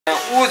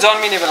ऊ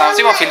जन्मिने बेलामा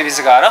चाहिँ म फिलिपिन्स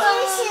गएर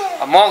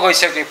म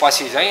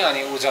गइसकेपछि चाहिँ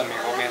अनि ऊ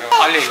जन्मेको मेरो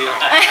अलिअलि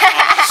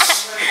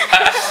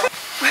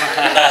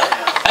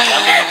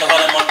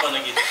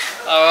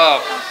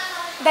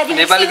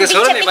नेपालीको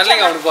छोरो नेपालीले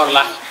गाउनु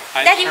पर्ला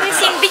Daddy will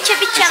sing bicha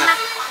bicha ma,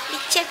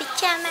 bicha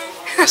bicha ma.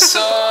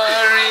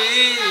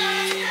 Sorry,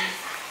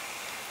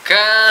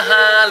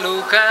 कहाँ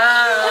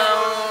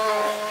लुकाऊ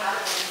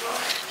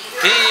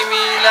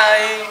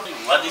तिमीलाई.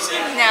 What is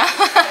it? No.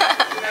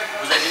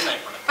 बुझाइदिनु न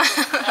एकपल्ट.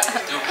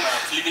 त्यो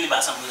फिलिपिनी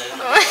भाषा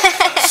बुझाइदिनु.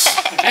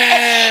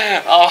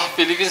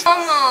 Philippines.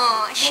 Momo,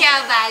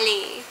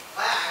 Shabali,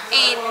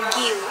 and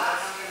Gil.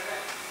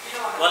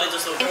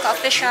 In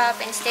coffee shop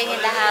and staying in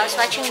the house,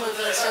 watching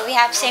movies. So we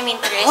have same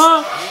interest.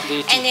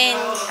 And then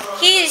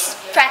he is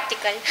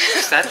practical.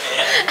 What's that?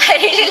 I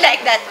really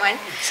like that one.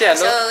 Say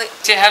hello. So,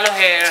 say hello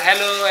here.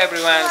 Hello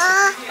everyone.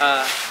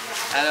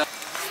 Hello.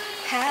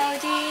 How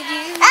did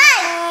you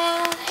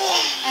know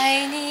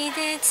I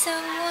needed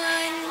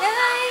someone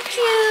like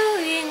you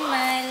in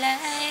my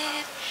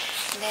life?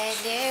 That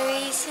there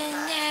is an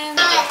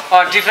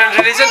different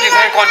religion,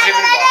 different country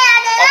पनि भयो.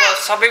 अब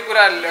सबै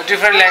कुरा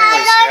different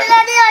language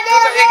त्यो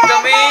त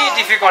एकदमै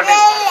difficult हो.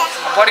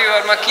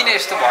 परिवारमा किन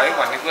यस्तो भयो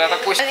भन्ने कुरा त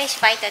question. Always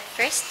fight at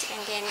first,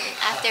 and then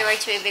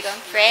afterwards we become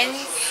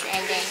friends,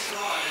 and then.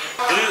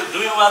 Do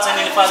you watch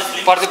any Nepali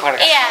film? पर्दै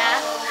फड्का.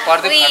 Yeah.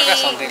 पर्दै फड्का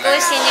something like. We go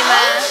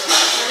cinema.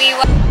 We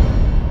watch.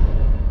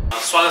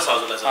 स्वागत छ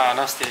हजुरलाई.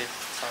 नमस्ते.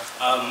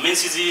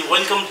 मेन्सीजी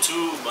welcome to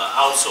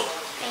our show.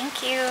 Thank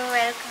you.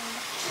 Welcome.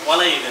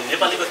 मलाई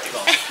नेपाली कति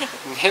गाउँ?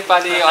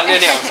 नेपाली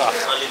अलिअलि आउँछ.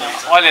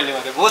 अलिअलि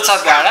मात्रै बुझ्छ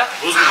गाडा.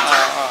 बुझ्नुहुन्छ.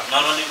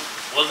 नर्मली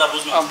बोल्दा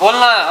बुझ्नु.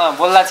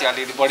 बोल्दा चाहिँ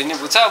अलिअलि बढी नै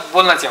बुझ्छ,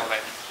 बोल्न चाहिँ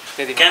आउँदैन.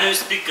 त्यति. Can you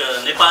speak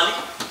Nepali?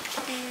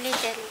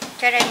 Little.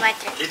 Chaudhary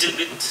मात्र. Little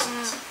bit.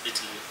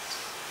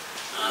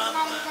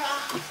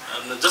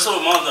 जसो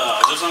म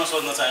हजुरसँग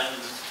सोध्न चाहे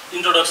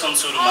इन्ट्रोडक्सन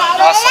सुरुमा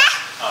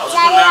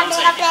हजुरको नाम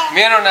चाहिँ?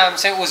 मेरो नाम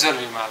चाहिँ उज्जवल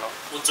रिमाल हो.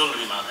 उज्जवल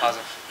रिमाल.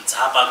 हजुर.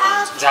 झापाको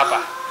हुनुहुन्छ. झापा.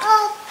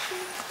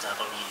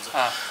 झापाको हुनुहुन्छ.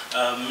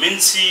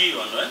 मेन्सी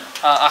भन्नु है?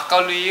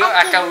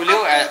 आकाउलियो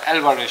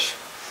एल्बर्डेस.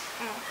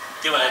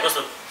 त्यो भने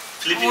कस्तो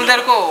फिलिपिनो?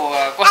 उनीहरूको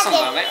कस्तो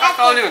हुन्छ भने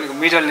आकाउलियो भनेको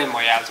मिडल नेम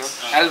भइहाल्छ.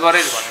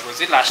 एल्बरेज भनेको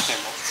चाहिँ लास्ट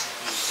नेम हो.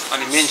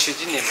 अनि मेन्सी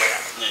चाहिँ नेम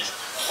भइहाल्छ.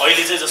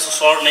 अहिले चाहिँ जस्तो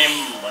सर्ट नेम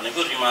भनेको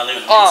रिमालै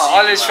हुन्छ.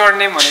 अहिले सर्ट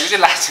नेम भनेको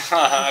चाहिँ लास्ट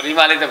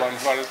रिमालै त भन्नु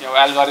पर्यो कि अब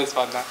एल्बरेज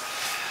भन्दा.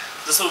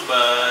 जस्तो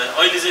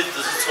अहिले चाहिँ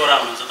छोरा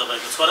हुनुहुन्छ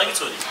तपाईँको? छोरा कि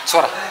छोरी?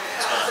 छोरा.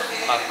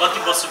 कति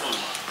वर्षको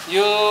हुनुहुन्छ?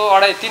 यो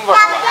 2.5-3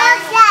 वर्ष भयो.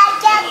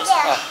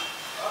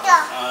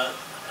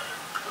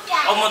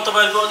 अब म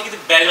तपाईँको अलिकति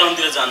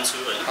ब्याकग्राउन्डतिर जान्छु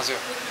होइन. हजुर.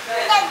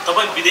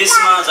 तपाईँ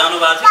विदेशमा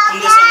जानुभएको थियो, कुन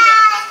देशमा?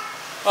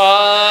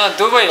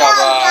 दुबई. अब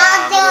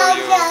हाम्रो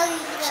यो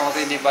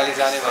सधैँ नेपाली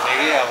जाने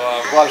भनेकै अब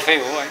गल्फै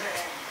हो होइन.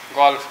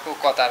 गल्फको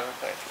कतार गएको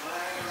थियो.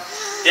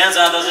 त्यहाँ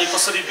जाँदा चाहिँ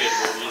कसरी भेट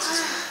भयो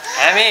मेन्सीसँग?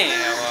 हामी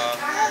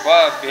अब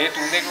भेट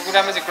हुँदैको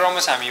कुरामा चाहिँ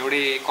क्रमश हामी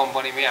एउटै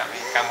कम्पनीमै हामी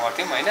काम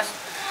गर्थ्यौँ होइन.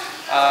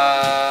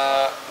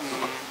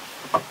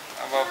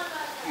 अब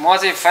म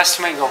चाहिँ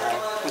फर्स्टमै गएको.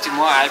 म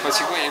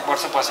आएपछिको 1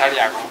 वर्ष पछाडि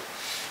आएको.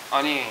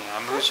 अनि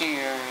हाम्रो चाहिँ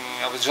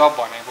अब जब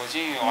भनेको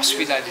चाहिँ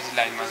हस्पिटालिटी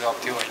लाइनमा जब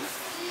थियो होइन.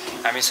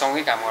 हामी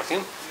सँगै काम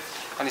गर्थ्यौँ.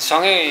 अनि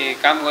सँगै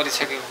काम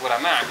गरिसकेको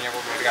कुरामा हामी अब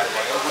भेटघाट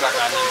भयो,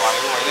 कुराकानी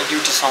भयो होइन.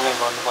 ड्युटी सँगै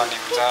गर्नुपर्ने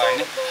हुन्छ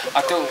होइन.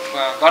 त्यो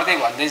गर्दै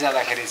भन्दै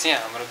जाँदाखेरि चाहिँ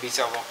हाम्रो बिच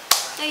अब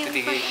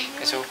त्यतिकै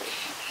यसो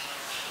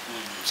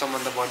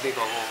सम्बन्ध बढ्दै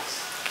गएको.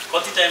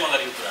 कति टाइम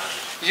अगाडि कुरा?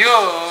 यो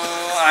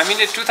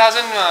हामीले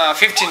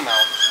 2015 मा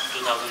हो.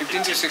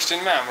 15 to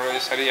 16 मा हाम्रो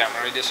यसरी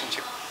हाम्रो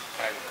रिलेसनशिप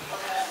भएको.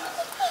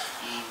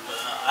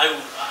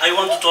 I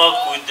want to talk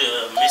with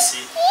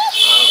Messi.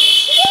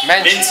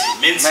 Messi.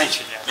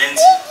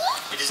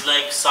 It is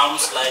like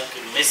sounds like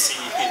Messi.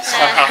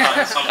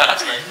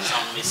 Sometimes like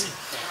sound Messi.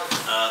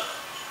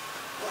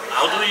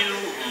 How do you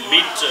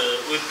meet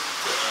with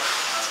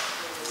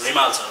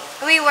Rimal sir?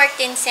 We worked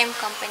in same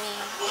company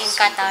in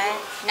Qatar,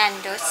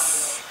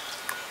 Nando's.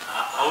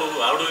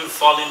 How do you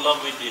fall in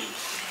love with him?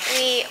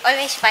 We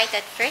always fight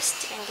at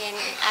first, and then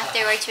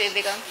afterwards we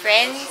become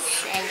friends,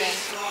 and then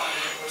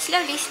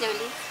slowly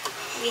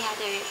we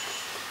had a.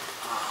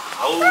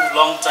 How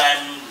long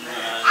time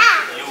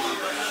you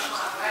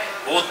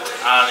both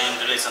are in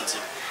relationship?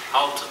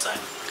 How the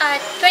time?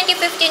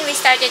 2015 we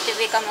started to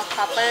become a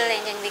couple,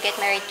 and then we get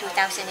married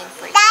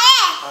 2014.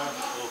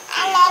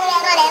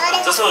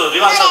 जस्तो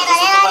Rimal sir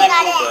जस्तो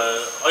तपाईको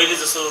अहिले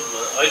जस्तो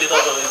अहिले त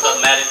एउटा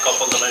married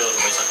couple तपाईहरु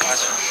भइसक्नु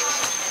छ.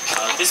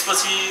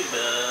 त्यसपछि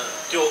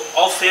त्यो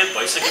अफेयर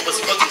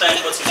भइसकेपछि कति टाइम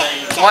पछि चाहिँ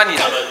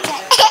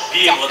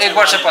 1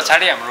 वर्ष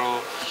पछाडी हाम्रो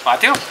भएको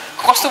थियो.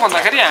 कस्तो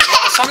भन्दाखेरि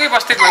हामी सँगै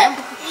बस्दै गयौँ.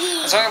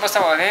 सँगै बस्दा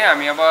भने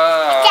हामी अब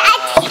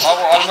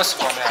अलमोस्ट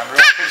भने हाम्रो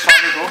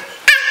सधैँको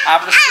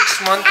after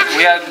 6 months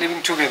we are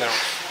living together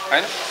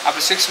हैन.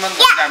 आफ्टर 6 months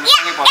हामी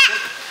सँगै बस्छौँ.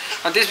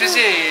 अनि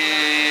त्यसपछि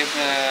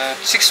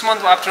 6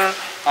 months after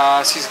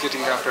she is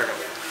getting pregnant,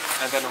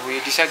 and then we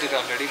decided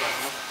already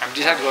हामी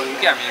डिसाइड गर्यौँ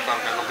कि हामी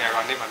एकअर्काको बिहा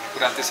गर्ने भन्ने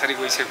कुरा त्यसरी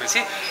गइसकेपछि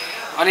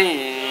अनि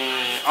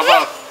अब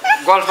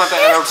गल्फमा त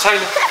एलाउड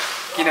छैन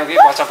किनकि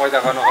बच्चा पैदा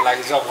गर्नको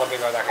लागि जब गर्दै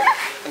गर्दाखेरि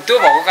अनि त्यो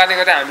भएको कारणले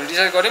गर्दा हामीले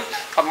डिसाइड गऱ्यौँ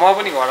अब म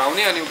पनि घर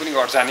आउने अनि ऊ पनि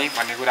घर जाने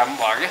भन्ने कुरा पनि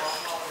भयो क्या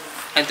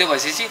अनि त्यो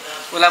भएपछि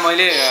उसलाई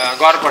मैले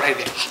घर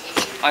पठाइदिएँ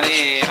अनि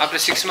आफ्टर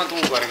 6 month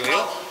ऊ घर गयो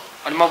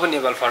अनि म पनि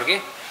नेपाल फर्केँ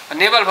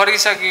नेपाल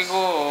फर्किसकेको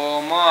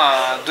म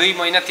 2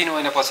 महिना 3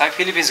 महिना पछाडि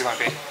फिलिपिन्स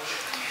गएँ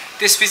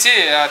त्यसपछि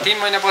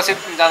 3 महिना पछि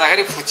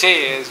जाँदाखेरि फुच्चे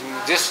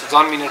जस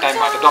जन्मिने टाइम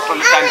भयो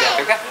डक्टरले टाइम दिएको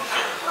थियो क्या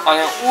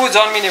अनि ऊ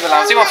जन्मिने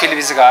बेलामा चाहिँ म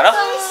फिलिपिन्स गएर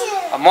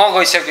म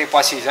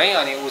गइसकेपछि चाहिँ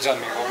अनि ऊ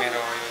जन्मेको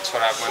मेरो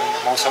छोरा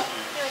मौसम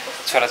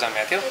छोरा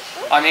जन्मेको थियो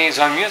अनि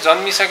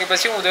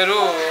जन्मिसकेपछि उनीहरू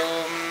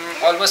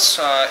अलमोस्ट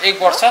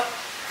 1 वर्ष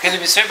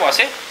फिलिपिन्समै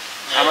बसेँ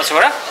आमा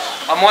छोरा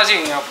म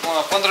चाहिँ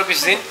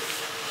 15-20 दिन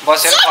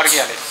बसेर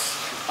फर्किहालेँ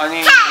अनि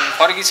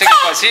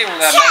फर्किसकेपछि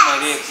उनीहरूलाई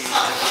मैले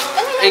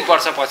 1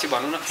 वर्षपछि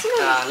भनौँ न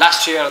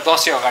लास्ट इयर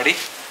 10 अगाडि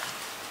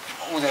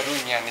उनीहरू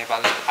यहाँ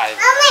नेपाल आए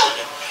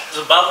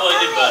बाबु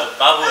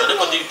होइन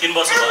कति 3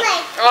 वर्ष भयो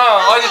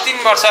अहिले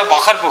 3 वर्ष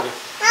भर्खर पुग्यो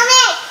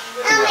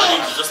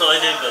जस्तो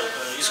अहिले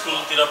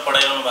स्कुलतिर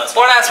पढाइरहनु भएको छ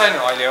पढाएको छैन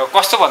अहिले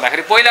कस्तो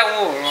भन्दाखेरि पहिला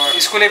ऊ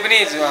स्कुलै पनि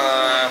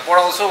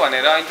पढाउँछु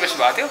भनेर इन्ट्रेस्ट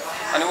भएको थियो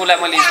अनि उसलाई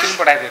मैले स्कुल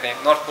पठाइदिएको थिएँ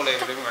नर्थ पोल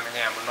एकाडेमी भनेको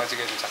हाम्रो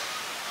नजिकै छ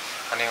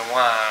अनि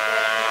उहाँ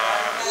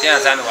त्यहाँ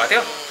जानुभएको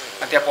थियो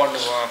अनि त्यहाँ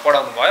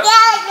पढाउनु भयो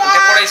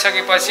त्यहाँ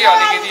पढाइसकेपछि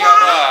अलिकति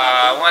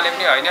अब उहाँले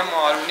पनि होइन म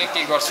अरू नै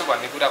के गर्छु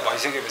भन्ने कुरा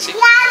भइसकेपछि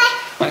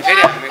अनि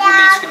फेरि हामी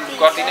उसले स्कुल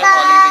गर्दिनँ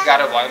अलिकति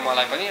गाह्रो भयो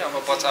मलाई पनि अब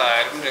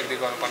बच्चाहरू पनि रेग्दी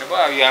गर्नुपर्ने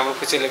भयो अब यो हाम्रो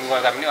खुसीले पनि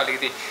गर्दा पनि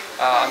अलिकति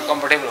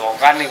अनकम्फर्टेबल भएको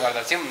कारणले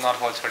गर्दा चाहिँ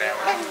नर्फल छोड्यो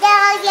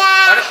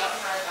अनि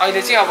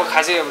अहिले चाहिँ अब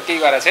खासै अब केही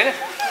गरेको छैन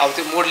अब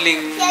त्यो मोडलिङ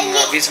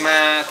बिचमा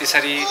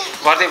त्यसरी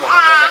गर्दै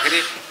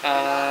भन्दाखेरि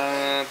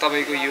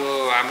तपाईँको यो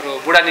हाम्रो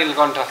बुढा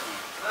नीलकण्ठ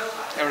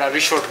एउटा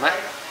रिसोर्टमा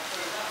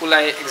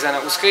उसलाई एकजना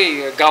उसकै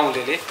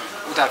गाउँलेले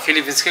उता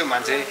फिलिपिन्सकै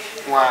मान्छे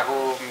उहाँको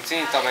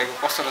चाहिँ तपाईँको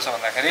कस्तो रहेछ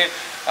भन्दाखेरि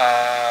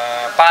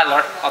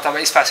पार्लर अथवा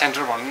स्पा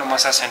सेन्टर भनौँ न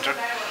मसाज सेन्टर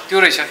त्यो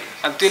रहेछ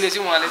अनि त्यसले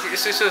चाहिँ उहाँले चाहिँ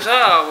यस्तो छ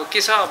अब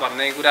के छ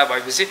भन्ने कुरा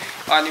भएपछि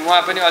अनि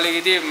उहाँ पनि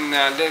अलिकति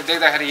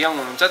देख्दाखेरि यङ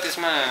हुनुहुन्छ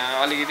त्यसमा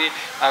अलिकति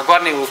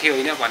गर्ने हो कि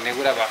होइन भन्ने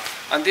कुरा भयो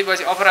अनि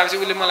त्यसपछि अफर आएपछि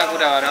उसले मलाई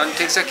कुरा गर्यो अनि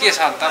ठिक छ के छ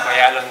नि त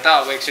भइहाल्यो नि त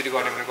अब एकचोटि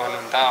गर्ने भने गर्नु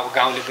नि त अब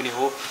गाउँले पनि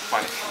हो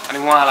भने अनि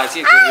उहाँलाई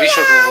चाहिँ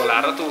रिसोर्टमा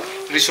बोलाएर त्यो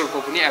रिसोर्टको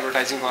पनि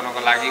एडभर्टाइजिङ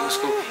गर्नको लागि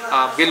उसको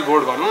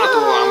बिलबोर्ड भनौँ न त्यो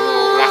हाम्रो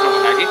राख्नको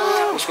लागि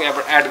उसको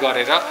एड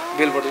गरेर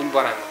बिलबोर्ड पनि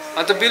बनाउनु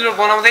अनि त्यो बिलबोर्ड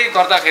बनाउँदै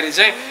गर्दाखेरि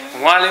चाहिँ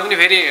उहाँले पनि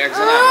फेरि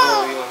एकजना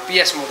हाम्रो यो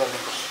पिएस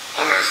मोडलको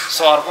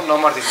सहरको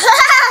नम्बर दिनु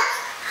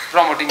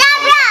प्रमोटिङ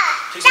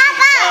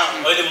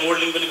अहिले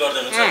मोडलिङ पनि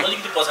गर्दैन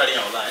अलिकति पछाडि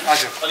होला हैन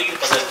अलिकति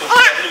पछाडि त्यो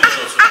पनि म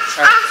सोच्छु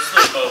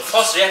जस्तो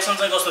फर्स्ट रियाक्सन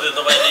चाहिँ कस्तो थियो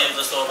तपाईले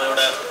जस्तो अब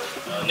एउटा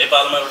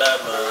नेपालमा एउटा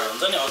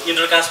हुन्छ नि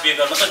इन्टरकास्ट बिहे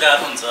गर्न त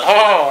गाह्रो हुन्छ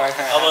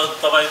अब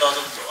तपाई त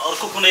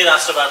अर्को कुनै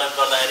राष्ट्रबाट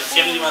गर्दाखेरि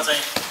फ्यामिलीमा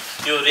चाहिँ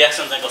त्यो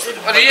रियाक्सन चाहिँ कस्तो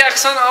थियो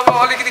रियाक्सन अब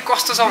अलिकति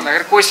कस्तो छ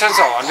भन्दाखेरि क्वेसन छ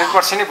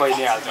 100% नै भइ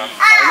नै हाल्छ हैन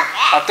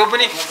त्यो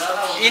पनि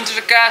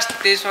इन्टरकास्ट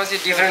त्यसमा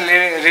चाहिँ डिफरेन्ट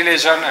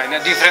रिलिजन हैन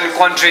डिफरेन्ट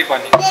कन्ट्री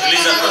पनि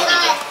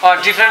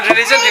डिफरेन्ट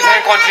रिलिजन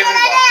डिफरेन्ट कन्ट्री पनि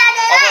भयो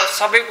अब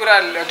सबै कुरा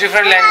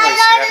डिफरेन्ट ल्याङ्ग्वेज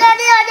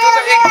त्यो त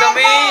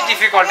एकदमै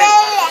डिफिकल्ट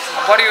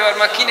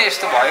परिवारमा किन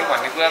यस्तो भयो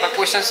भन्ने कुरा त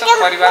क्वेसन छ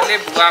परिवारले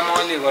बुवा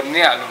आमाले गरि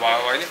नै हाल्नु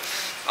भयो हैन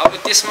अब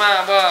त्यसमा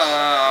अब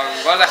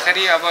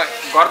गर्दाखेरि अब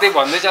गर्दै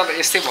भन्दै जाँदा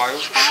यस्तै भयो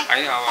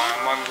हैन अब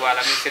मम्मी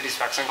बुवालाई पनि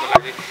सेटिस्फ्याक्सनको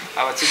लागि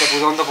अब चित्त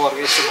बुझाउनु त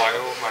पर्यो यस्तो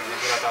भयो भन्ने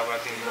कुरा त अब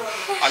तिम्रो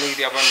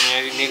अलिकति अब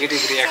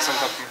नेगेटिभ रियाक्सन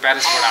त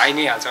प्यारेन्ट्सबाट आइ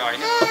नै हाल्छ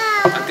हैन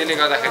अनि त्यसले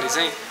गर्दाखेरि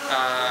चाहिँ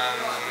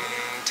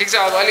ठिक छ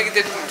अब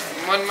अलिकति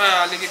मनमा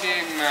अलिकति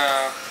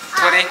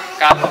थोरै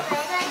कालो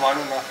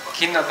भनौँ न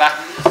खिन्नता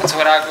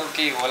छोराको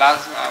के होला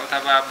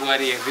अथवा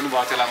बुहारी हेरिदिनु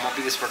भयो त्यसलाई म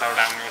विदेशबाट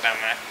एउटा आउने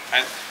बेलामा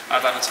है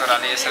अथवा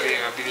छोराले यसरी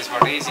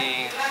विदेशबाटै चाहिँ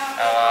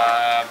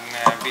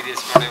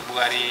विदेशबाट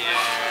बुहारी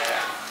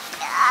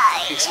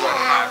फिक्स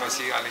गर्नु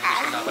आएपछि अलिकति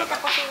खिन्नता त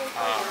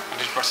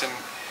 100%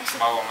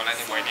 बाबुआमालाई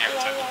नै भइ नै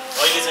हाल्छ नि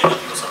अहिले चाहिँ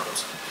कतिको सपोर्ट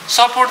छ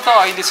सपोर्ट त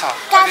अहिले छ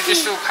अहिले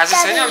त्यस्तो खासै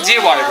छैन अब जे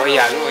भयो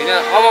भइहाल्यो होइन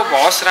अब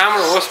होस्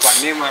राम्रो होस्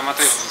भन्ने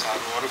मात्रै हुन्छ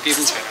अब अरू केही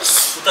पनि छैन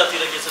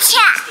उतातिर के छ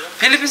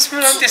फिलिपिन्समा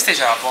पनि त्यस्तै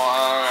छ अब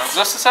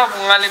जस्तो छ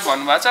उहाँले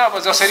भन्नुभएको छ अब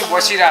जसरी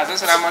बसिरहेको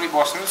छ राम्ररी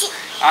बस्नुहोस्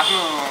आफ्नो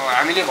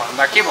हामीले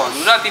भन्दा के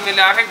भन्नु र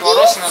तिमीले आफै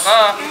गरोस् न त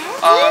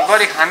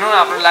गरी खानु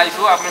आफ्नो लाइफ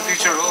हो आफ्नो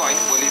फ्युचर हो होइन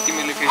भोलि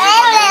तिमीले फ्युचर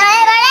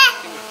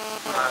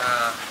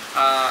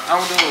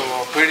आउँदो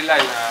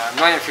पिँढीलाई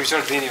नयाँ फ्युचर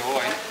दिने हो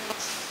होइन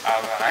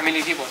अब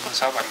हामीले के भन्नु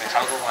छ भन्ने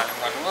खालको उहाँले पनि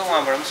गर्नुभयो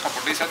उहाँबाट पनि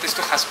सपोर्टै छ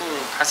त्यस्तो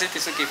खासै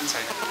त्यस्तो केही पनि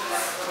छैन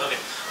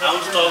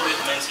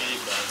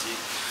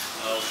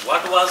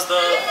What was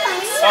the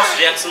first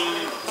reaction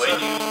when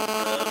you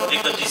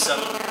take the decision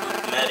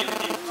to marry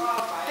with him?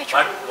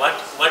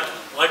 What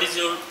was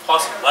your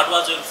first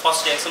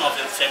reaction of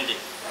your family?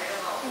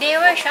 They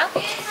were shocked.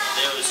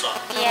 They were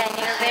shocked. Yeah,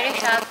 they were very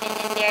shocked, and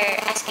then they're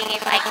asking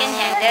if I can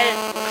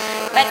handle.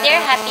 But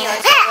they're happy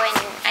also when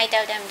I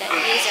tell them that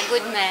he's a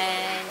good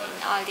man and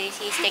all this.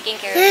 He's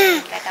taking care of me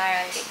in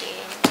Qatar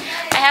already.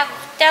 I have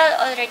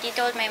already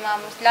told my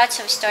mom lots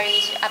of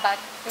stories about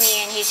me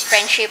and his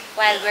friendship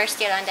while we're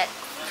still on that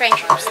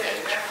friendship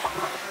stage.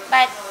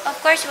 But of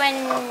course, when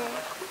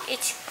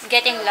it's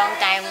getting long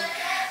time,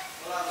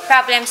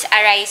 problems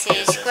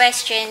arises,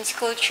 questions,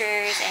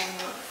 cultures, and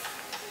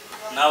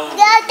now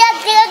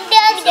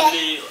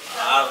recently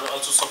are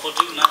also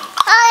supporting now.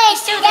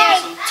 still there.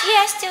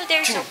 Yeah, still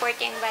there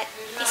supporting, but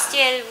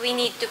still we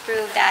need to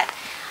prove that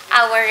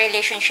our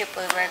relationship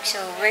will work. So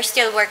we're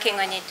still working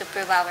on it to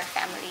prove our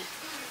family.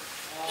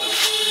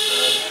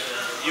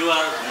 You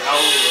are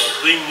now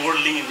doing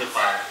modeling in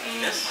Nepal.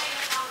 Yes.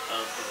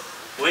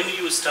 When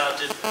you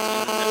started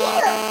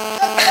modeling?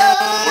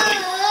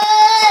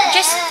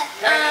 Just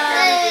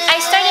I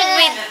started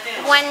with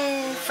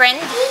one friend.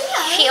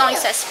 She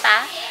owns a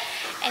spa,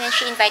 and then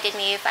she invited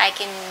me if I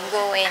can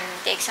go and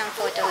take some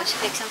photos,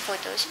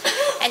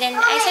 and then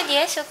I said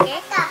yes, okay.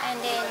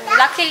 And then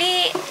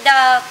luckily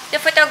the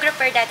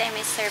photographer that time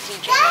is Sir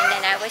Vijay, and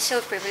then I was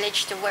so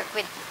privileged to work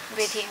with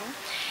him.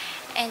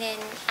 And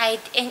then I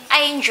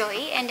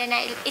enjoy, and then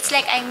it's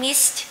like I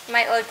missed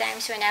my old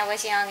times when I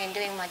was young and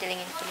doing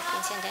modeling in the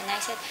Philippines. And then I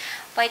said,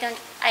 why don't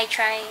I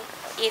try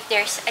if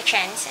there's a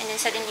chance? And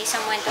then suddenly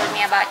someone told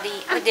me about the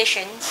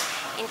auditions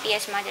in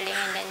PS modeling,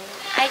 and then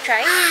I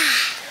tried.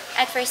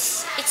 At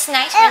first, it's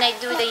nice when I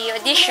do the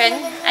audition.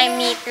 I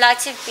meet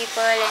lots of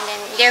people, and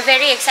then they're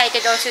very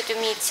excited also to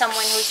meet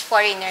someone who's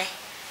foreigner.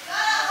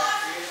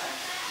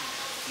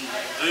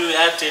 Do you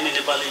act any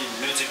Nepali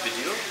music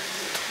video?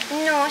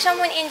 No,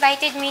 someone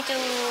invited me to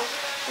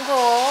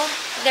go.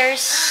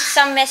 There's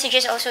some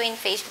messages also in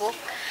Facebook,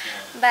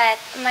 but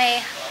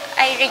I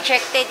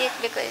rejected it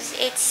because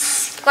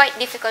it's quite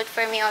difficult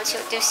for me also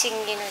to sing,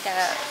 the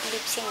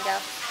lip sync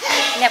the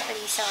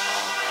Nepalese song.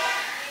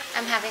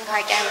 I'm having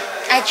hard time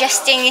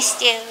adjusting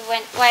still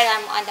while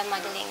I'm on the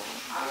modeling.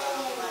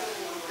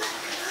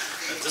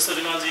 जस्तो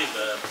रिमालजी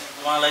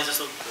उहाँलाई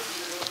जस्तो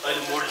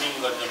अहिले modelling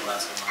गरिरहनु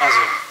भएको छ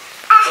हजुर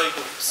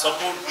तपाईँको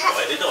support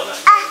भएरै त होला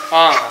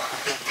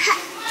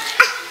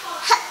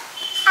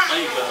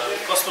अनि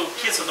कस्तो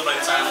के छ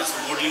तपाईँको चाहना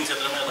मोडलिङ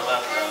क्षेत्रमा अथवा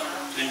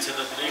फिल्म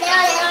क्षेत्रतिरै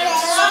काम गर्ने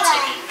सोच छ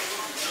कि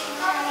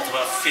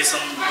अथवा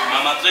फेसनमा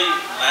मात्रै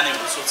लाने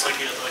भन्ने सोच छ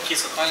कि अथवा के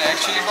छ अहिले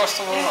एक्चुअली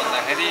कस्तो हो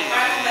भन्दाखेरि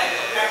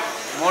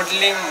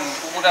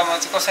मोडलिङको कुरामा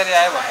चाहिँ कसरी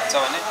आयो भन्नुहुन्छ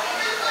भने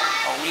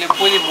उसले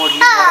पहिले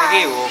मोडलिङ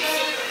गरेकै हो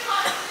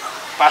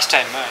पास्ट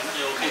टाइममा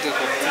होइन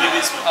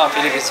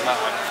फिलिपिन्समा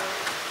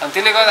अनि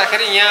त्यसले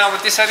गर्दाखेरि यहाँ अब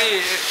त्यसरी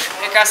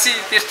एक्कासी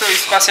त्यस्तो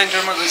स्पा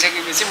सेन्टरमा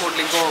गइसकेपछि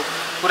मोडलिङको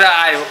कुरा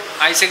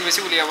आइसकेपछि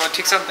उसले अब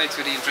ठिक छ नि त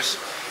एकचोटि इन्ट्रेस्ट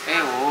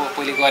हो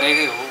पहिले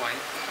गरेकै हो है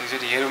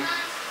एकचोटि हेरौँ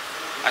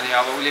अनि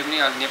अब उसले पनि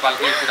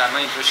नेपालकै कुरामा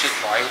इन्ट्रेस्टेड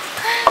भयो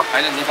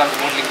होइन नेपालको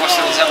मोडलिङ कस्तो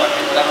रहेछ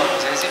भन्ने कुरामा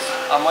भइसकेपछि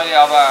मैले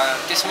अब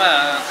त्यसमा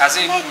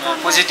खासै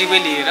पोजिटिभै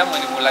लिएर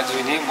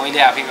मैले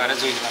आफै गएर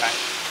जोइन गराएँ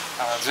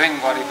जोइन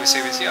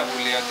गरेपछि अब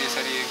उसले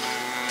त्यसरी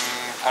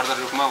फर्दर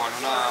रूपमा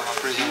भनौँ न अब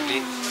प्रेजेन्टली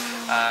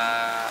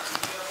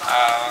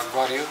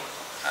गर्यो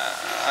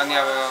अनि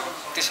अब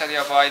त्यसरी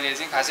अब अहिले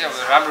चाहिँ खासै अब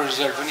राम्रो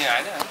रिजल्ट पनि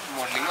आएन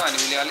मोडलिङमा अनि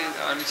उसले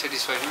अलिक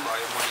सेटिस्फाइड पनि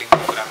भयो मोडलिङको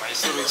कुरामा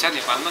यस्तो रहेछ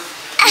नेपालमा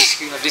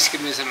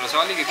डिस्क्रिमिनेसन रहेछ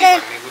अलिकति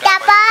भन्ने कुरा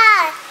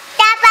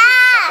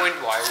डिसपोइन्ट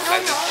भयो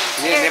उसलाई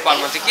चाहिँ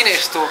नेपालमा चाहिँ किन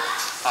यस्तो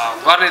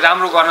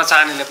राम्रो गर्न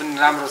चाहनेले पनि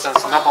राम्रो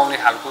चान्स नपाउने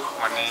खालको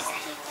भन्ने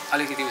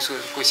अलिकति उसको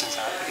क्वेसन छ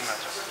त्यति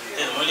मात्र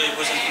मैले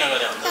क्वेसन किन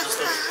गरेँ भन्दा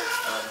जस्तो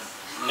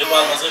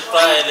नेपालमा चाहिँ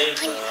प्रायःले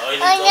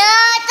अहिले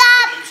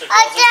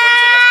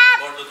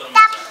बढ्दो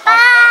क्रममा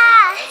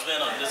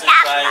हस्बेन्डहरूले चाहिँ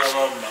प्रायः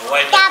अब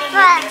वाइफलाई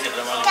मोडलिङ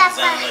क्षेत्रमा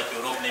जानलाई त्यो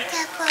रोक्ने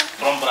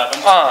परम्परा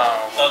पनि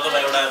तर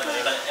तपाईँ एउटा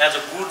एज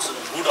अ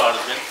गुड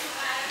हस्बेन्ड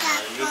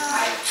यो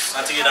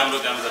साँच्चै राम्रो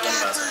काम गरिरहनु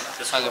भएको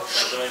छ त्यसको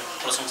तपाईँ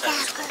प्रशंसा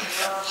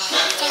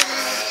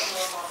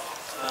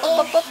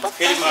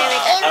फेरि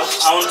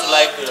I want to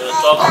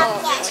talk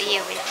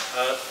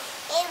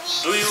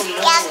do you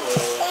know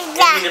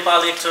any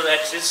Nepali actor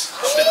actress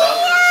of Nepal?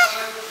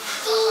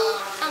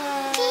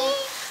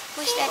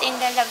 Who's that in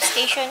the Love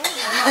Station?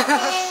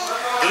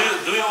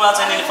 do you watch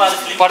any Nepali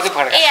film?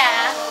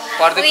 Yeah.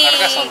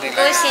 We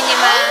go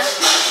cinema.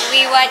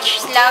 We watch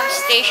Love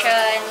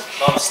Station.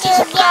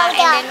 And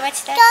then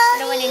what's that?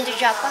 The one in the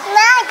Japa?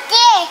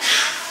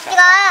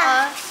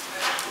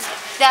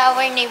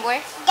 Our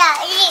neighbor. That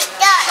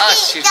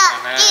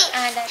one.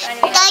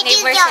 We have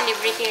neighbor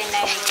celebrity, and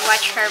I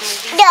watch her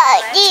movies.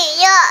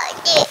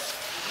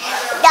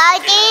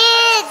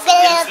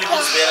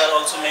 Films, there are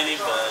also many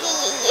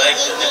like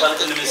Nepal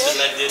film industry,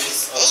 like there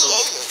is also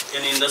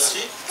an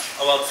industry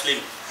about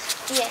film.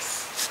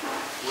 Yes.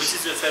 Which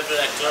is your favorite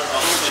actor of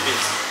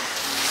Philippines?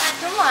 Not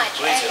too much.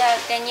 I love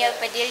Daniel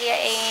Padilla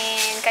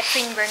and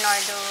Catherine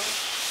Bernardo.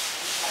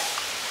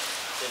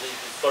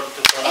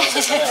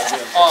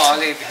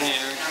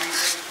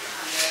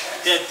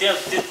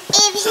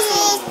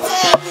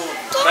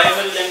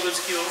 Primary language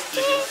के हो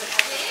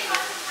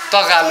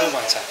तगालो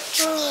भन्छ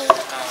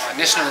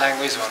national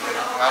language भनौँ न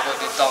उहाँको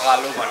त्यो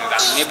तगालो भनेर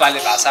हामी नेपाली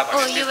भाषा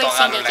भनेर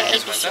तगालो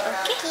ल्याङ्ग्वेज भन्छ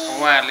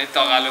उहाँहरूले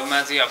तगालोमा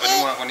चाहिँ अब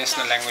उहाँको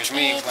नेसनल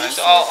ल्याङ्ग्वेजमै भन्छ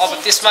अब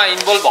त्यसमा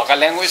इन्भल्भ भएका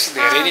ल्याङ्ग्वेज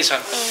धेरै नै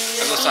छन्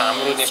जस्तो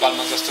हाम्रो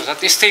नेपालमा जस्तो छ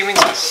त्यस्तै पनि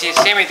छ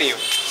सेमै त्यही हो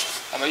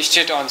अब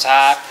स्टेट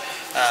अनुसार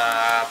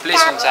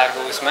प्लेस अनुसारको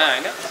उसमा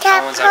होइन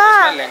ठाउँ अनुसारको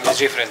उसमा ल्याङ्ग्वेज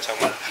डिफ्रेन्ट छ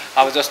मलाई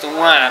अब जस्तो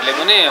उहाँहरूले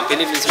पनि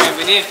फिलिपिन्समा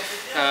पनि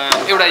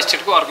एउटा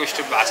स्टेटको अर्को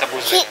स्टेट भाषा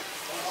बुझ्दैन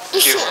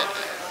त्यो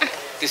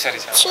त्यसरी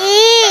छ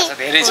भाषा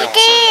धेरै छ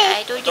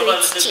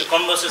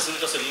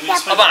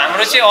अब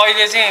हाम्रो चाहिँ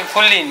अहिले चाहिँ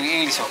फुल्ली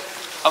इङ्ग्लिस हो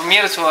अब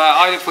मेरो छोरा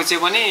अहिले पुचे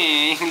पनि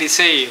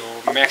इङ्ग्लिसै हो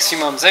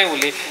म्याक्सिमम चाहिँ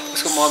उसले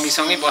उसको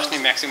मम्मीसँगै बस्ने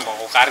म्याक्सिमम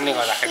भएको कारणले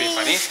गर्दाखेरि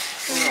पनि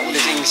उसले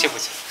चाहिँ इङ्ग्लिसै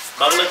बुझ्छ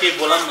बाबुलाई केही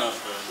बोला न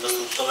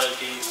जस्तो तपाईँ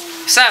केही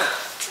Sam,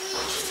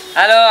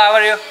 hello, how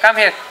are you? Come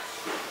here.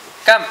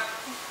 Come.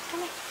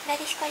 That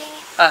is calling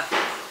you.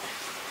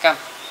 Come.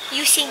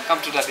 You sing.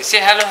 Come to Daddy. Say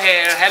hello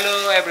here.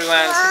 Hello,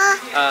 everyone.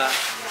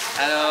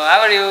 Hello,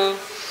 how are you?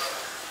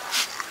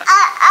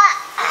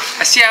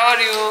 Say how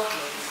are you?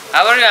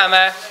 How are you,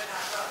 Amma?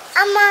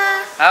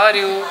 Amma. How are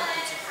you?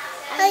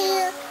 How are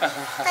you?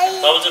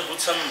 बाबु चाहिँ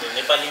बुझ्छन्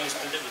Nepali English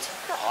पनि बुझ्छ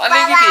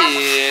अलिकति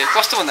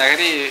कस्तो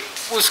भन्दाखेरि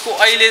उसको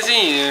अहिले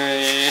चाहिँ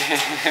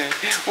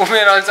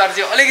उमेर अनुसार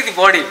चाहिँ अलिकति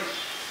बढी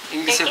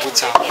इङ्ग्लिसै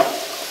बुझ्छ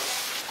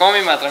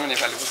कमै मात्रामा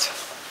नेपाली बुझ्छ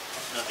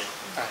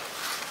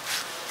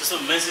त्यस्तो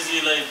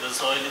मेसेजीलाई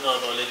अहिले त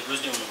अलिअलि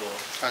बुझ्ने हुनुभयो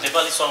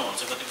नेपाली सङहरू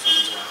चाहिँ कति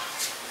सुन्नुहुन्छ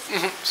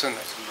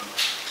सुन्दा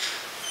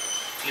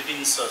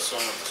फिलिपिन्स सङहरू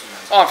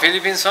सुन्नुहुन्छ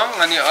फिलिपिन्स सङ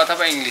अनि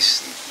अथवा इङ्ग्लिस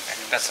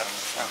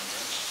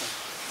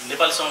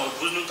नेपाली सङहरू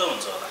बुझ्नु त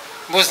हुन्छ होला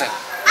बुझ्दैन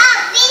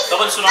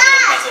तपाईँले सुनाउनु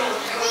भएको छ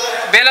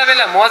बेला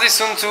बेला म चाहिँ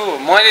सुन्छु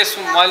मैले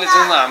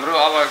जुन हाम्रो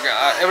अब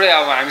एउटै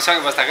अब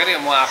हामीसँगै बस्दाखेरि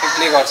म आफै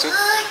प्ले गर्छु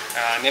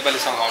नेपाली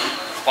सङहरू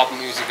पप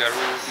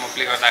म्युजिकहरू म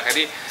प्ले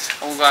गर्दाखेरि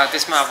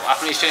त्यसमा अब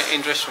आफ्नो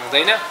इन्ट्रेस्ट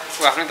हुँदैन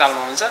ऊ आफ्नै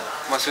तालमा हुन्छ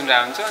म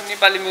सुनिरहेको हुन्छु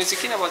नेपाली म्युजिक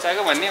किन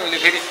बजाएको भन्ने उसले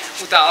फेरि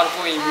उता अर्को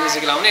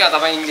म्युजिक लाउने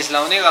अथवा इङ्ग्लिस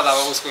लाउने अथवा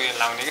उसको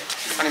लाउने क्या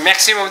अनि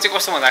म्याक्सिमम् चाहिँ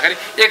कस्तो भन्दाखेरि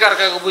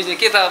एकअर्काको बुझ्ने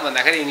के त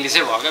भन्दाखेरि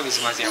इङ्ग्लिसै भयो क्या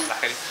बिचमा चाहिँ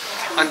भन्दाखेरि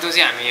अनि त्यो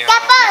चाहिँ हामी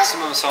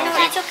म्याक्सिमम् सङ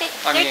चाहिँ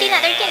अनि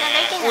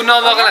ऊ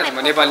नभएको बेला म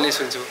नेपाली नै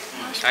सुन्छु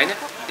होइन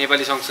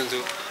नेपाली सङ सुन्छु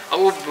अब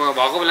ऊ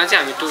भएको बेला चाहिँ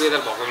हामी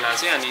टुगेदर भएको बेला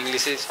चाहिँ हामी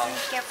इङ्ग्लिसै सङ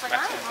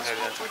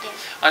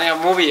अनि अब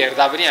मुभी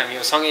हेर्दा पनि हामी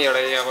सँगै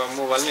एउटा अब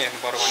मोबाइलमै हेर्नु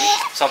पऱ्यो भने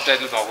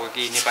सबटाइटल भएको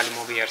कि नेपाली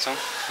मुभी हेर्छौँ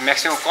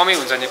म्याक्सिमम् कमै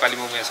हुन्छ नेपाली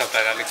मुभीमा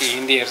सबटाइटल कि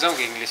हिन्दी हेर्छौँ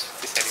कि इङ्ग्लिस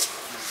त्यसरी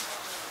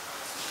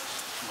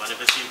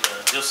भनेपछि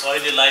जो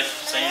अहिले लाइफ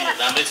चाहिँ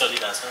राम्रै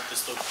चलिरहेछ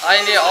त्यस्तो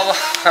अहिले अब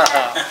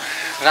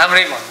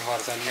राम्रै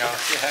भन्नुपर्छ नि अब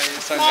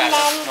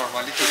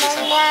नर्मली ठिकै छ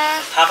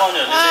थाहा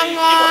पाउनेहरूले चाहिँ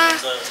के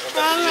भन्नुहुन्छ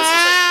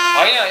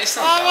होइन यस्तो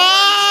हुन्छ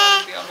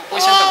अब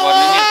क्वेसन त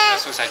गर्ने नै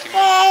हुन्छ सोसाइटीमा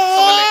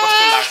तपाईँलाई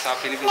कस्तो लाग्छ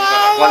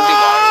फिलिपिन्सबाट गल्ती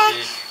भयो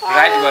कि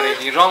राइट गरे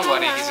कि रङ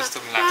गरे कि जस्तो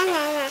पनि लाग्छ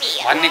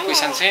भन्ने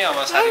क्वेसन चाहिँ अब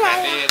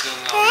साथीभाइले जुन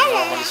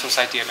नर्मली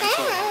सोसाइटीहरूले पनि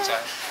सोध्नुहुन्छ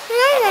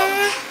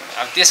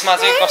अब त्यसमा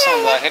चाहिँ कस्तो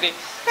हुँदाखेरि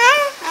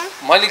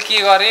मैले के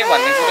गरेँ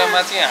भन्ने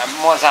कुरामा चाहिँ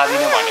म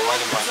जाँदिनँ भने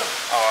मैले भने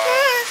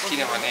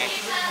किनभने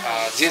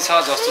जे छ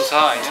जस्तो छ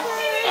होइन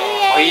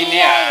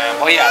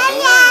भइहाल्यो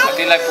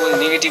त्यसलाई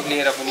नेगेटिभ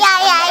लिएर पनि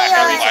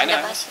राख्नु भएन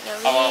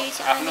अब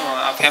आफ्नो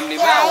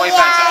फ्यामिलीमा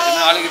वाइफाई छ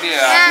भने अलिकति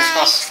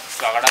डिस्कस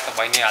झगडा त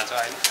भइ नै हाल्छ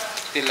होइन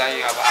त्यसलाई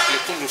अब आफूले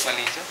कुन रूपमा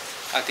लिन्छ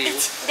त्यही हो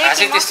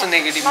खासै त्यस्तो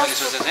नेगेटिभ मैले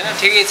सोचेको छैन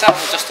ठिकै छ अब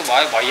जस्तो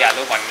भयो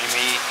भइहाल्यो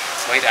भन्नेमै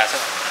भइरहेछ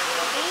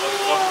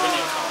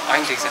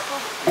होइन ठिक छ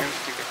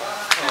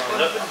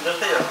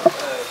जस्तै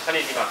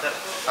खनिजी भन्छ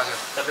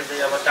तपाईँ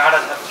चाहिँ अब टाढा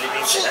छ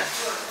फिलिपिन्स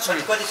होइन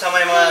कति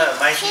समयमा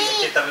माइती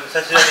चाहिँ तपाईँको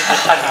ससुराली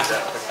हुन्छ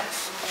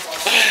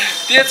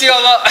त्यो चाहिँ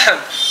अब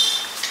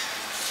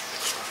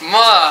म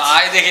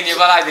आएदेखि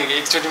नेपाल आएदेखि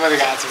एकचोटि मात्रै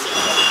गएको छु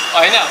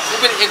होइन ऊ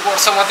पनि 1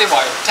 वर्ष मात्रै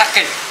भयो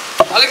ठ्याक्कै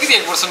अलिकति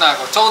 1 वर्ष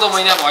नआएको 14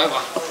 महिना भयो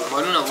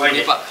भनौँ न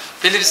नेपाल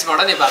फिलिपिन्सबाट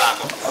नेपाल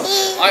आएको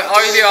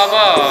अहिले अब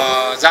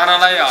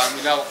जानलाई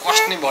हामीलाई अब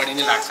कस्ट नै बढी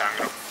नै लाग्छ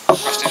हाम्रो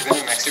कस्ट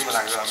एकदमै म्याक्सिमम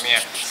लाग्छ हामी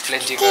यहाँ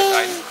प्लेन टिकट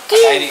होइन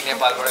डाइरेक्ट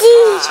नेपालबाट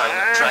छैन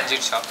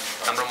ट्रान्जिट छ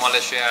हाम्रो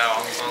मलेसिया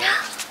हङकङ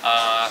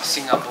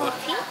सिङ्गापुर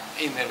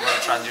यिनीहरूबाट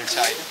ट्रान्जिट छ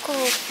होइन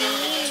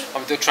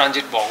अब त्यो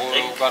ट्रान्जिट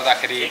भएको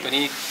गर्दाखेरि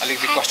पनि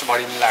अलिकति कस्ट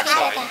बढी नै लाग्छ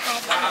है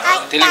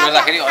त्यसले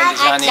गर्दाखेरि अहिले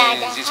जाने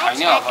चाहिँ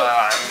छैन अब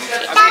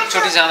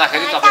एकचोटि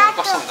जाँदाखेरि तपाईँको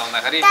कस्तो हुन्छ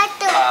भन्दाखेरि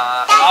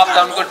अप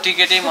डाउनको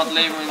टिकटै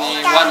मतलब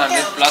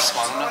 100 प्लस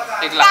भनौँ न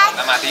 1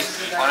 लाखभन्दा माथि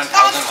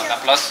 100,000 भन्दा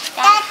प्लस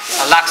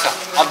लाग्छ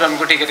अप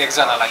डाउनको टिकट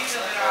एकजनालाई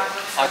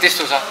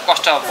त्यस्तो छ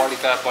कस्ट बढी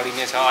त बढी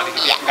नै छ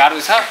अलिकति गाह्रो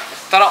छ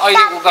तर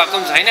अहिले ऊ गएको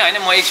पनि छैन होइन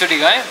म एकचोटि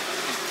गएँ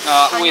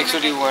ऊ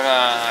एकचोटि गएर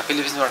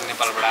फिलिपिन्सबाट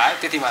नेपालबाट आयो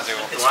त्यतिमा चाहिँ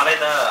हो उहाँलाई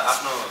त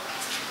आफ्नो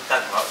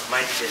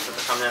माइती त्यस्तो त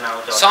सम्झना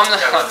आउँछ 100%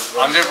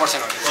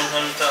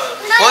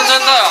 फोन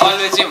त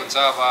अहिले चाहिँ हुन्छ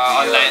अब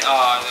अनलाइन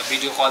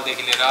भिडियो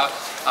कलदेखि लिएर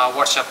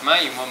वाट्सएपमा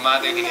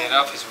इमोमादेखि लिएर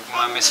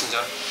फेसबुकमा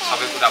मेसेन्जर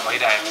सबै कुरा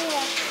भइरहेको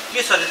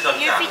के सजेस्ट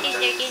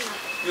गर्नुहुन्छ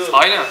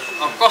होइन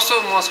अब कस्तो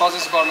म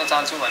सजेस्ट गर्न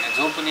चाहन्छु भने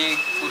जो पनि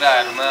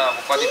कुराहरूमा अब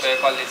कतिपय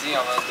कसले चाहिँ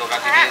अब धोका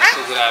दिने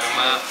जस्तो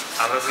कुराहरूमा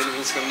हाम्रो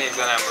फिलिपिन्सको पनि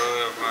एकजना हाम्रो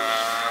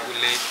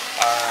उसले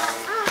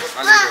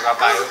अलिक धोका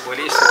पायो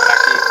भोलि यस्तो होला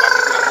कि भन्ने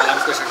कुरा मलाई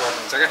पनि क्वेसन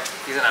गर्नुहुन्छ क्या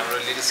एकजना हाम्रो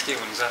लेडिज के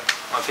हुन्छ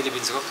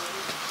फिलिपिन्सको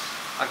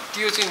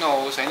त्यो चाहिँ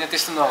नहोस् होइन,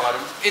 त्यस्तो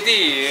नगरौँ। यदि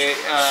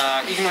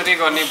इग्नोरै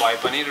गर्ने भए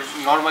पनि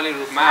नर्मली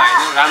रूपमा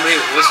होइन राम्रै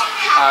होस्,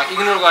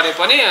 इग्नोर गरे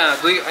पनि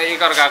दुई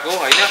एकअर्काको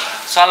होइन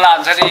सल्लाह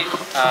अनुसारै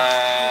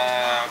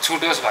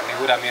छुटोस् भन्ने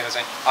कुरा मेरो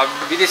चाहिँ। अब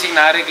विदेशी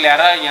नागरिक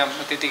ल्याएर यहाँ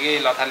त्यतिकै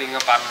लथालिङ्ग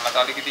पार्नुलाई त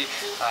अलिकति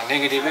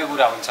नेगेटिभै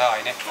कुरा हुन्छ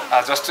होइन।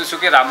 जस्तो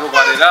सुकै राम्रो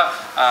गरेर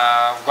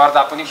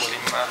गर्दा पनि भोलि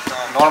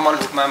नर्मल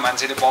रूपमा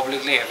मान्छेले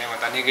पब्लिकले हेर्ने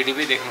भन्दा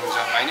नेगेटिभै देख्नुहुन्छ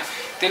होइन।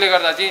 त्यसले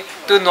गर्दा चाहिँ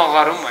त्यो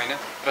नगरौँ होइन,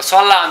 र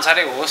सल्लाह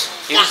अनुसारै होस्।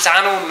 यदि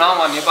चाहनुहुन्न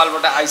म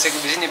नेपालबाट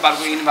आइसकेपछि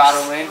नेपालको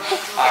इन्भाइरोमेन्ट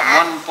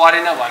मन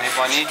परेन भने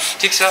पनि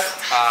ठिक छ,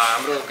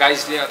 हाम्रो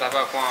गाइजले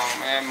अथवा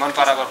मन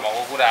परापर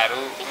भएको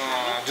कुराहरू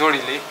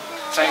जोडीले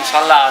चाहिँ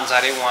सल्लाह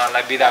अनुसारै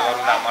उहाँलाई बिदा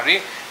गरौँ राम्ररी।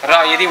 र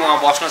यदि उहाँ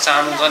बस्न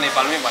चाहनुहुन्छ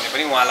नेपालमै भने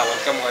पनि उहाँलाई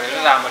वेलकम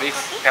गरेर राम्ररी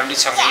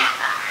फ्यामिलीसँगै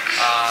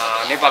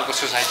नेपालको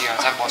सोसाइटी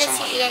अनुसार बसौँ।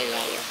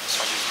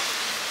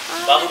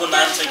 बाबुको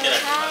नाम चाहिँ के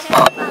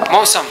राख्नु?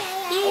 मौसम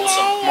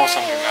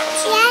मौसम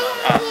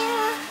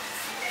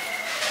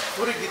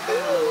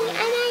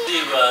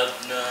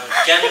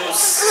Can you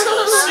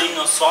sing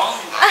a song,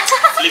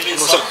 Philippine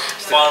song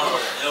for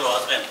your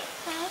husband?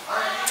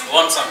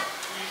 One song,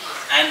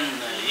 and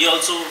he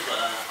also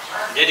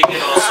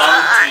dedicated a song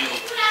to you.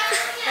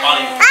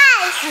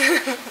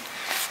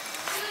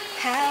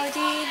 How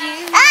did you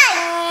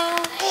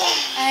know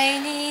I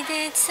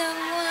needed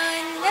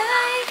someone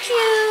like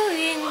you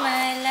in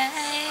my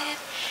life?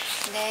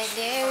 That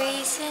there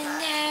is an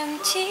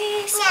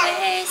empty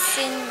space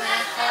in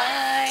my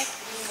heart.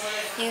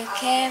 You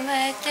came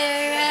at the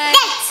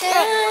right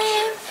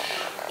time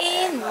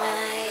in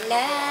my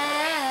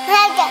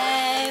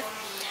life.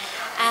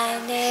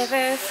 I'll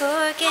never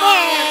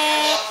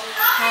forget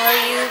how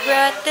you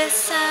brought the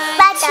sun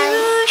to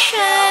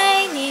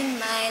shine in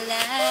my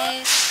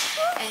life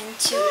and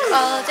took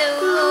all the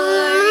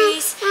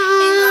worries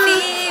and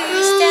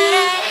fears that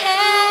I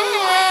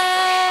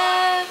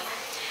have.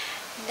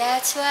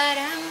 That's what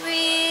I'm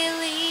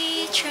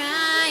really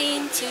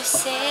trying to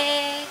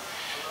say.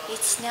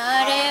 It's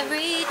not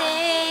every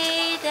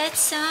day that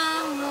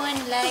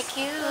someone like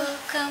you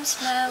comes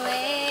my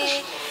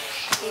way.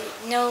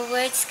 No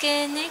words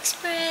can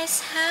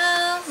express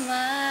how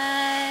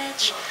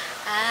much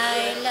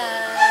I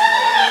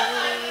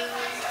love you.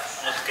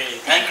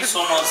 Okay, thank you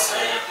so much.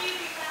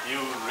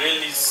 You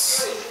really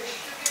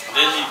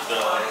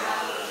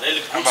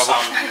good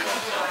sound.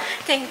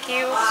 Thank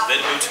you. It's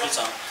very beautiful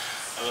sound.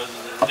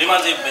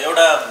 रिमाजी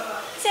एउटा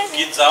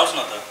गीत जाओस् न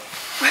त।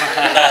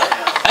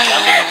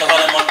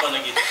 तपाईँलाई मन पर्ने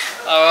गीत।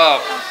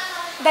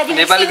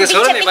 नेपालीको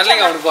छोरो नेपालीले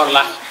गाउनु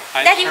पर्ला।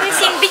 Daddy will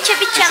sing bicha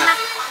bichama,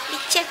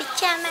 bicha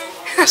bichama.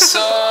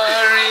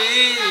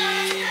 Sorry,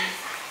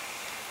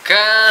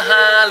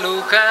 कहाँ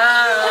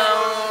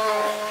लुकाऊ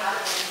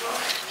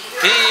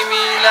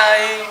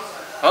तिमीलाई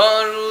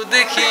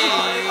अरूदेखि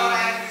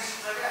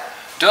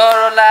डर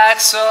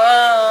लाग्छ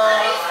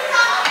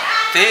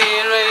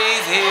धेरै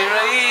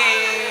धेरै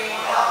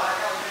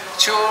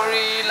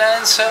चोरी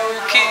लान्छौ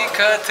कि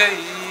कतै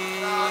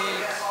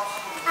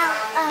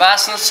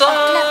बाँच्न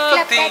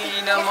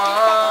सक्दिन म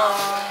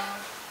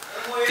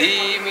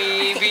तिमी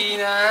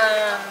बिना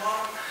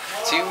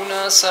जिउन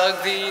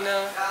सक्दिन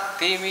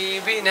तिमी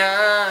बिना।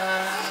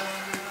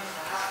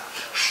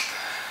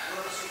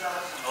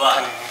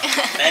 Wow,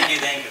 thank you.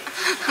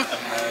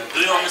 Do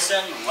you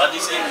understand what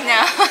he's saying?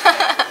 No.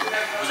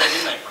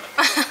 बुझाइदिनु न एकपल्ट।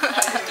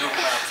 त्यो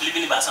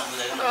फिलिपिनी भाषा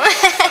बुझाइदिनु।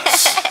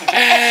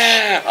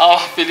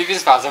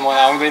 फिलिपिन्स भाषा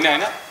मलाई आउँदैन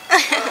होइन,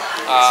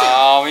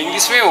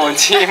 इङ्ग्लिसमै हो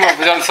भने म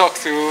बुझाउन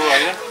सक्छु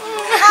होइन।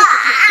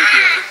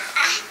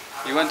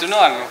 You want to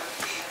know or no?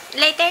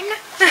 Later, no?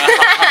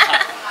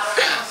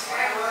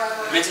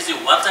 Message,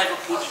 what type of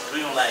food do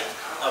you like?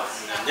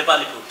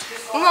 Nepali food?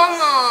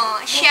 Momo,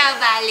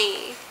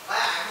 shabali,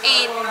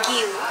 and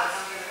gyu.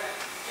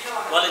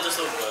 उहाँले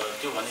जस्तो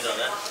त्यो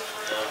भनिरहँदा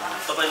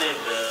तपाईँले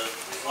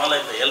उहाँलाई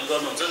हेल्प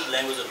गर्नुहुन्छ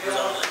ल्याङ्ग्वेजहरू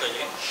बुझाउनलाई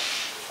कहिले?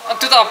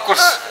 त्यो त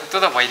अफकोर्स त्यो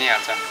त भइ नै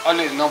हाल्छ।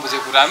 अहिले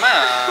नबुझेको कुरामा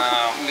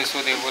उसले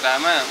सोधेको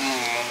कुरामा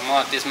म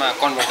त्यसमा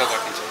कन्भर्ट त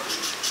गरिदिन्छु।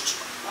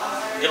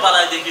 नेपाल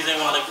आएदेखि चाहिँ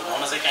उहाँलाई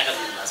घुमाउन चाहिँ कहाँ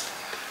लिनु भएको छ?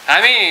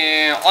 हामी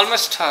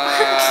अलमोस्ट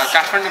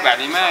काठमाडौँ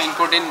भ्यालीमा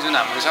इम्पोर्टेन्ट जुन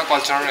हाम्रो छ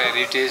कल्चरल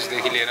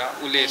हेरिटेजदेखि लिएर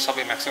उसले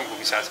सबै म्याक्सिमम्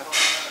घुमिसकेको छ।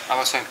 अब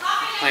स्वयं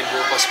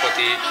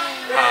पशुपति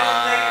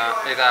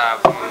यता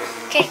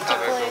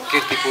तपाईँको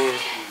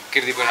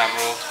किर्तिपुर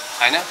हाम्रो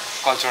होइन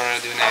कल्चरल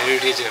जुन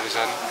हेरिटेजहरू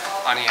छन्,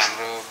 अनि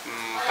हाम्रो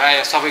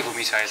प्रायः सबै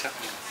घुमिसकेको छ।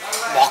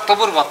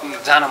 भक्तपुर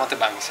जान मात्रै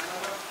बाँकी छ।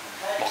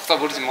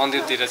 भक्तपुर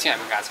मन्दिरतिर चाहिँ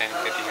हामी गएको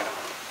छैनौँ त्यतिखेर।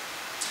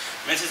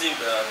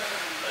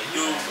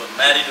 You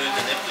married with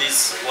a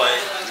Nepalese boy,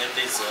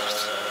 Nepalese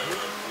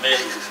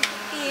male.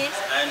 Yes.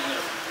 And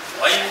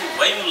why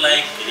you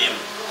like him?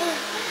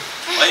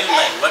 Why you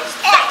like? What is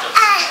the factors?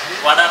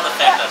 What are the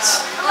factors?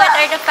 What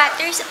are the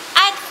factors?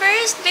 At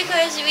first,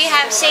 because we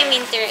have same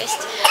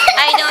interest.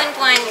 I don't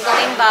want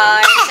going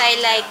bars. I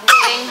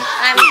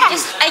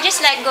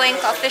just like going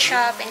coffee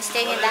shop and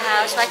staying in the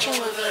house, watching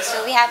movies.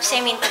 So we have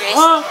same interest.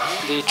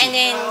 And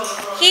then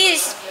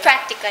he's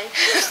practical.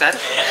 What's that?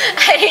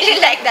 I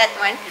really like that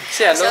one.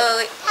 Say hello. So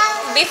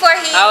before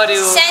he How are you?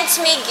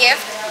 sends me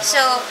gift,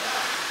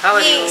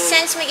 he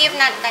sends me gift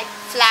not like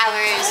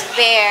flowers,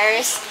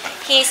 bears.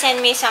 He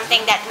sent me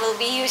something that will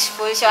be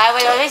useful, so I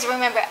will always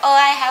remember, oh,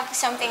 I have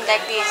something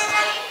like this,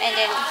 and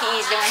then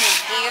he's the one who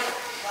gives.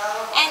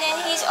 And then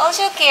he's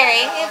also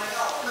caring.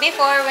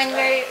 Before, when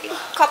we're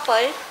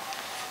couple,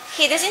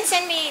 he doesn't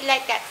send me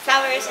like that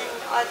flowers and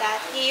all that.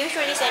 He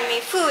usually send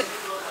me food,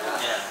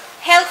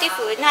 healthy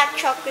food, not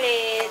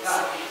chocolates.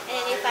 And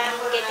then if I'm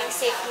getting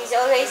sick, he's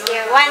always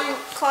there.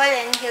 One call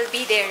and he'll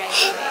be there right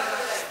away.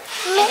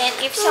 And then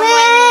if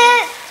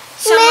someone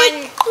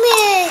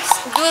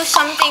do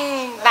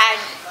something bad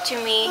to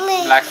me,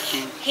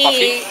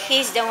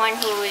 he's the one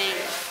who will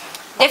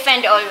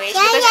defend always,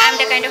 because I'm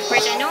the kind of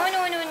person, no, I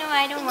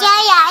don't want.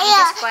 I'm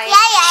just quiet,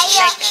 like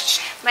that.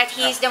 But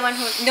he's the one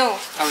who, no,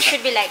 it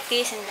should be like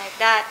this and like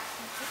that.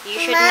 You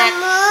should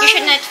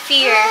not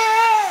fear.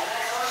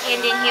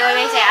 And then he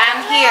always say, I'm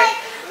here.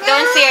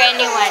 Don't fear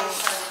anyone.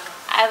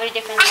 I will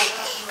defend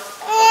myself.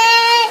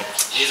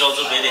 He's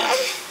also very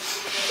handsome.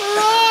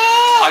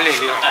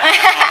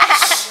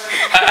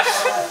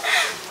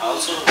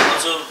 also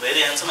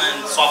very handsome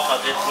and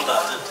soft-hearted,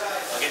 good-hearted.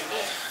 Okay.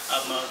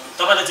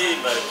 तपाईलाई चाहिँ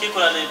के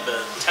कुराले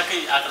ठ्याक्कै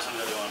आकर्षण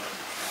गर्यो उहाँलाई?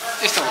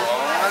 यस्तो हो,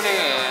 अनि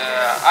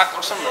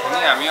आकर्षण भने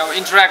हामी अब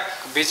इन्टरेक्ट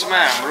बिचमा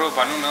हाम्रो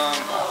भनौँ न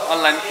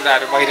अनलाइन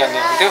कुराहरू भइरहने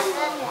हुन्थ्यो।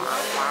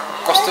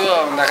 कस्तो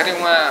भन्दाखेरि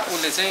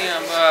उसले चाहिँ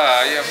अब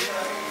यो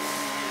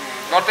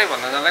गर्दै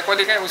भन्दा जाँदा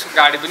कहिलेकाहीँ उसको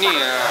गाडी पनि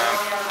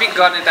पिक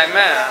गर्ने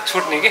टाइममा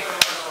छुट्ने कि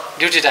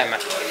ड्युटी टाइममा,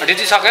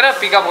 ड्युटी सकेर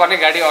पिकअप गर्ने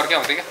गाडी अर्कै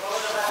आउँथ्यो क्या।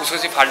 उसको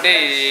चाहिँ फाल्टै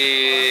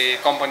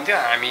कम्पनी थियो,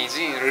 हामी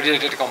चाहिँ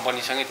रिलेटेड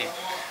कम्पनीसँगै थियौँ।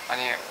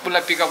 अनि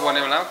उसलाई पिकअप गर्ने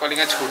बेलामा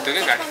कहिलेकाहीँ छुट्थ्यो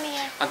क्या गाडी।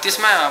 अनि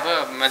त्यसमा अब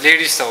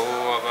लेडिज त हो,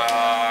 अब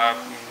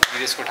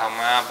विदेशको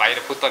ठाउँमा बाहिर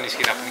फुत्त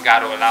निस्किँदा पनि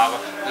गाह्रो होला। अब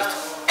जस्तो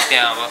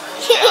त्यहाँ अब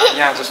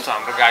यहाँ जस्तो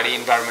हाम्रो गाडी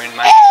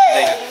इन्भाइरोमेन्टमा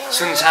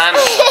सुनसान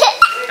हुन्छ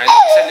होइन,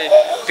 त्यसैले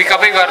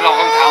पिकअपै गरेर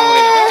लगाउनु थाहा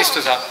हुँदैन, त्यस्तो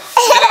छ।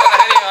 त्यसले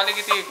गर्दाखेरि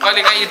अलिकति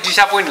कहिलेकाहीँ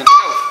डिसपोइन्ट हुन्छ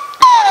क्या,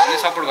 उसले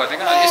सपोर्ट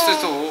गर्थ्यो क्या। यस्तो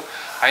यस्तो हो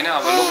होइन,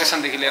 अब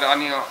लोकेसनदेखि लिएर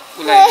अनि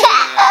उसलाई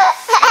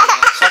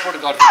सपोर्ट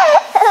गर्थ्यो।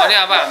 अनि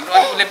अब हाम्रो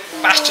उसले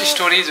पास्ट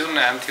स्टोरी जुन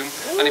हामी थियौँ,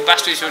 अनि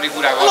पास्ट स्टोरी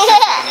कुरा गर्थ्यौँ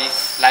पनि,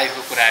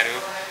 लाइफको कुराहरू।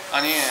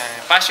 अनि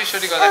पास्ट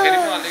स्टोरी गर्दाखेरि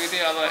पनि अलिकति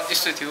अब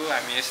यस्तो थियो,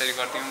 हामी यसरी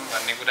गर्थ्यौँ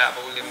भन्ने कुरा अब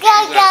उसले कुरा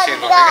सेयर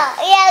गर्थ्यो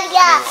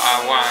क्या,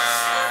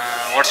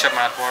 वाट्सएप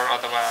मार्फत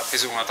अथवा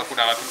फेसबुकमा त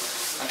कुरा गर्थ्यौँ।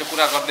 अनि त्यो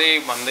कुरा गर्दै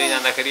भन्दै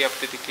जाँदाखेरि अब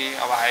त्यतिकै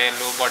अब हाई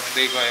लो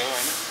बढ्दै गयो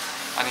होइन।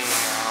 अनि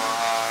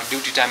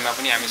ड्युटी टाइममा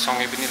पनि हामी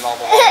सँगै पनि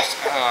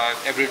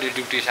एभ्रिडे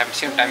ड्युटी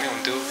सेम टाइममै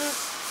हुन्थ्यो।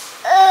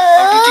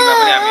 ड्युटीमा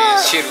पनि हामी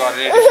सेयर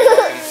गरेर ड्युटी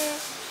गर्थ्यौँ।